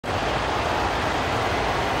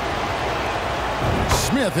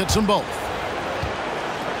Smith hits them both.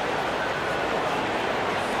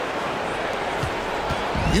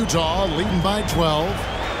 Utah leading by 12.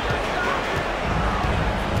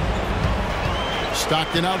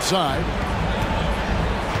 Stockton outside.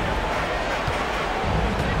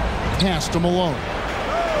 Pass to Malone.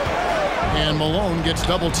 And Malone gets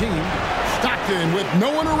double teamed. Stockton with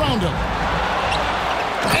no one around him.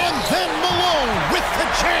 And then Malone with the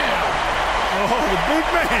jam. Oh, the big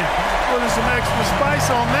man putting some extra spice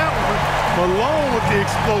on that one. Malone with the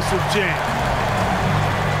explosive jam.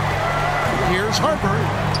 Here's Harper.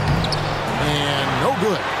 And no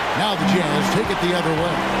good. Now the Jazz take it the other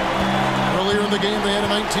way. Earlier in the game, they had a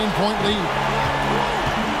 19-point lead.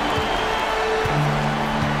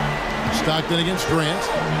 Stockton against Durant.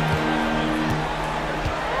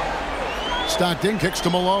 Stockton kicks to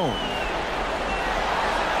Malone.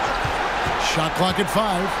 Shot clock at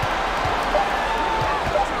 5.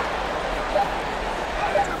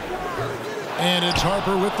 And it's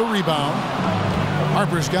Harper with the rebound.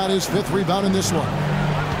 Harper's got his 5th rebound in this one.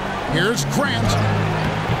 Here's Grant.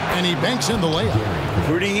 And he banks in the layup.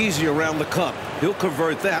 Pretty easy around the cup. He'll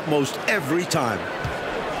convert that most every time.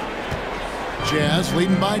 Jazz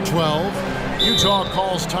leading by 12. Utah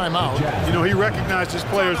calls timeout. You know, he recognized his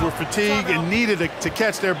players were fatigued and needed to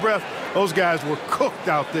catch their breath. Those guys were cooked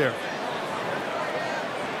out there.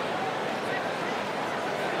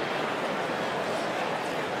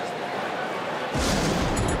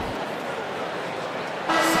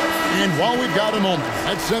 And while we've got a moment,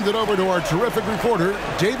 let's send it over to our terrific reporter,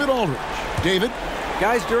 David Aldridge. David?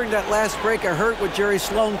 Guys, during that last break, I heard what Jerry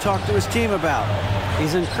Sloan talked to his team about.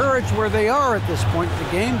 He's encouraged where they are at this point in the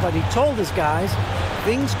game, but he told his guys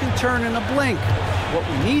things can turn in a blink. What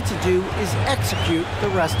we need to do is execute the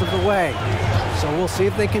rest of the way. So we'll see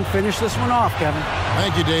if they can finish this one off, Kevin.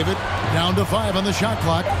 Thank you, David. Down to 5 on the shot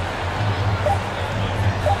clock.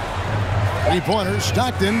 3-pointers,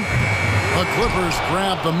 Stockton. The Clippers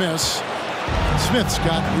grab the miss. Smith's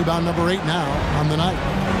got rebound number 8 now on the night.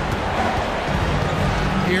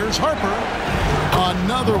 Here's Harper.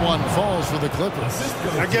 Another one falls for the Clippers.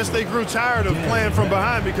 I guess they grew tired of playing from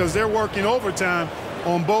behind because they're working overtime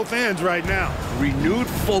on both ends right now. Renewed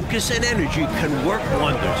focus and energy can work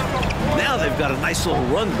wonders. Now they've got a nice little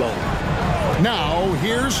run going. Now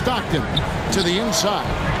here's Stockton to the inside.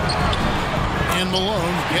 And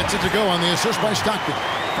Malone gets it to go on the assist by Stockton.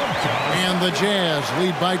 And the Jazz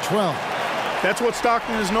lead by 12. That's what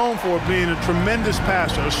Stockton is known for, being a tremendous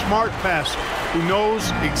passer, a smart passer who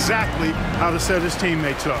knows exactly how to set his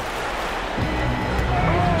teammates up.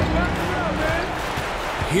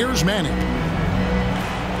 Here's Manning.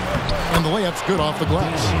 And the layup's good off the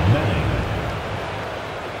glass.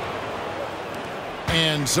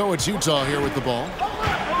 And so it's Utah here with the ball.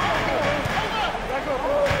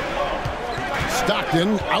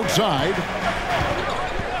 Stockton outside.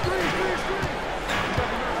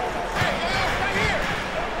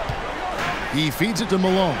 He feeds it to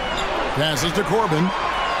Malone. Passes to Corbin.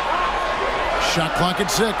 Shot clock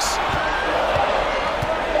at 6.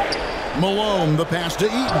 Malone, the pass to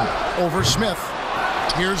Eaton. Over Smith.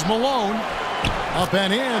 Here's Malone. Up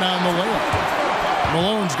and in on the layup.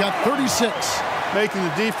 Malone's got 36. Making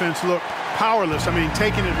the defense look powerless. I mean,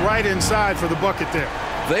 taking it right inside for the bucket there.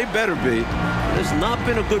 They better be. There's not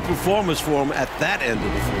been a good performance for them at that end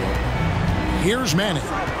of the floor. Here's Manning.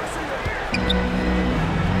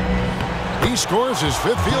 He scores his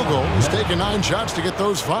 5th field goal. He's taken 9 shots to get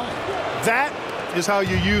those 5. That is how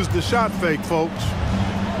you use the shot fake, folks.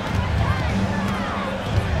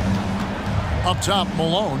 Up top,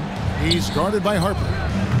 Malone. He's guarded by Harper.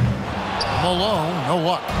 Malone, no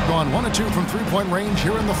luck. Gone 1 of 2 from 3-point range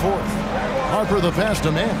here in the 4th. Harper the pass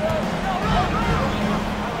to Manning.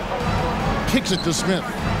 Kicks it to Smith.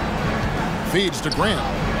 Feeds to Grant.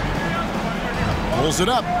 Pulls it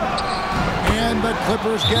up. And the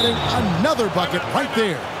Clippers getting another bucket right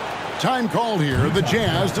there. Time called here. The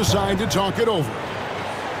Jazz decide to talk it over.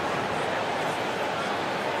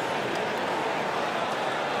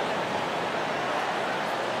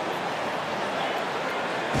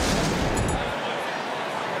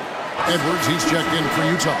 Edwards, he's checked in for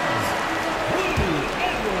Utah.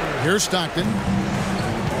 Here's Stockton.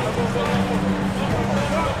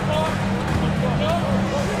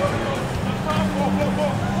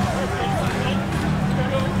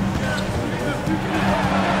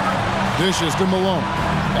 Dishes to Malone.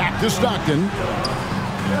 Back to Stockton.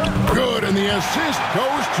 Good, and the assist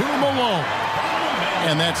goes to Malone.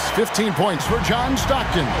 And that's 15 points for John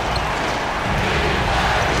Stockton.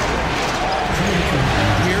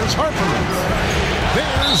 Here's Harper.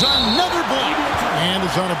 There's another block. And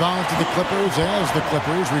it's on a bounce to the Clippers as the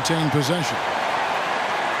Clippers retain possession.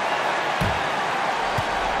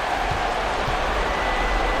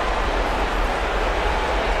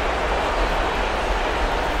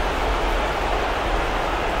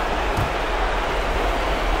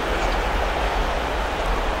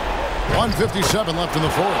 1:57 left in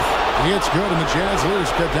the fourth. It's good, and the Jazz lose,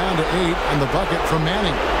 cut down to 8, and the bucket from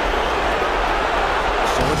Manning.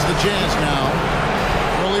 So it's the Jazz now.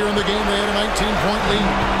 Earlier in the game, they had a 19-point lead.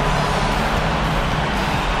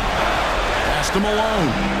 Pass to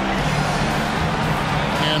Malone.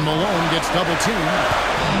 And Malone gets double-teamed.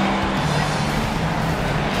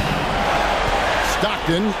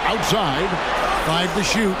 Stockton outside. 5 to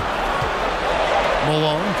shoot.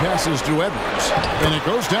 Malone passes to Edwards, and it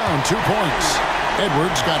goes down 2 points.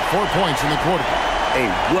 Edwards got 4 points in the quarter. A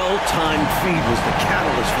well-timed feed was the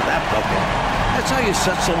catalyst for that bucket. That's how you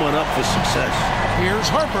set someone up for success. Here's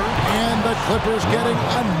Harper, and the Clippers getting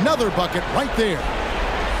another bucket right there.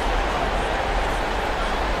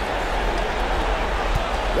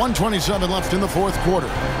 1:27 left in the fourth quarter.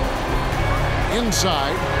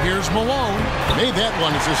 Inside, here's Malone. Made that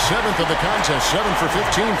one. It's his 7th of the contest, 7 for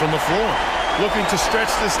 15 from the floor. Looking to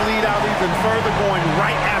stretch this lead out even further, going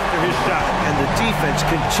right after his shot. And the defense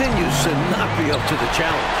continues to not be up to the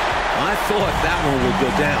challenge. I thought that one would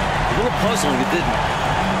go down. A little puzzling, it didn't.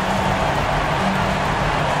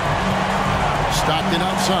 Stockton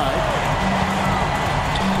outside.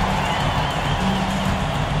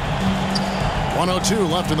 1:02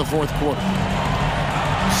 left in the fourth quarter.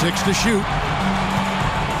 6 to shoot.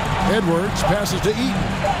 Edwards passes to Eaton.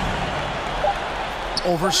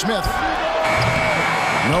 Over Smith.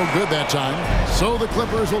 No good that time. So the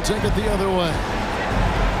Clippers will take it the other way.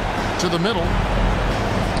 To the middle.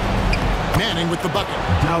 Manning with the bucket.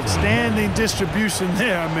 Outstanding distribution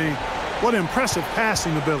there. I mean, what impressive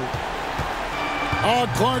passing ability. Oh,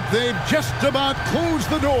 Clark, they've just about closed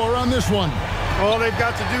the door on this one. All they've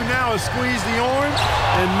got to do now is squeeze the orange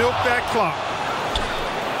and milk that clock.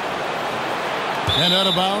 And out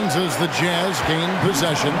of bounds as the Jazz gain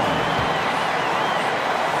possession.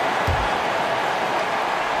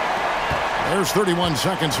 There's 31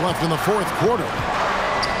 seconds left in the fourth quarter.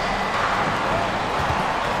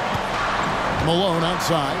 Malone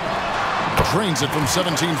outside. Drains it from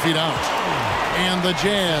 17 feet out. And the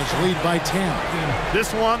Jazz lead by 10.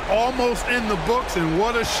 This one almost in the books, and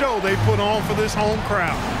what a show they put on for this home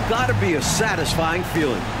crowd. Gotta be a satisfying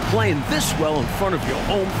feeling, playing this well in front of your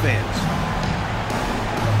home fans.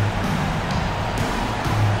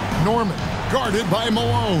 Norman, guarded by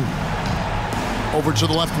Malone. Over to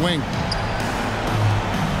the left wing.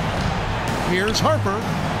 Here's Harper.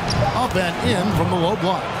 Up and in from the low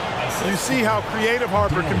block. You see how creative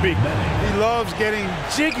Harper can be. He loves getting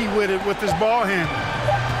jiggy with it with his ball handle.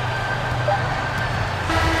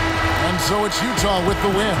 And so it's Utah with the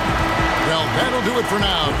win. Well, that'll do it for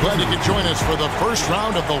now. Glad you could join us for the first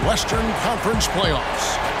round of the Western Conference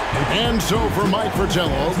playoffs. And so for Mike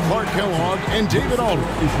Fratello, Clark Kellogg, and David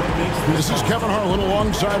Aldridge, this is Kevin Harlan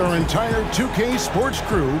alongside our entire 2K Sports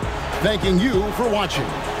crew, thanking you for watching.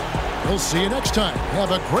 We'll see you next time.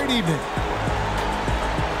 Have a great evening.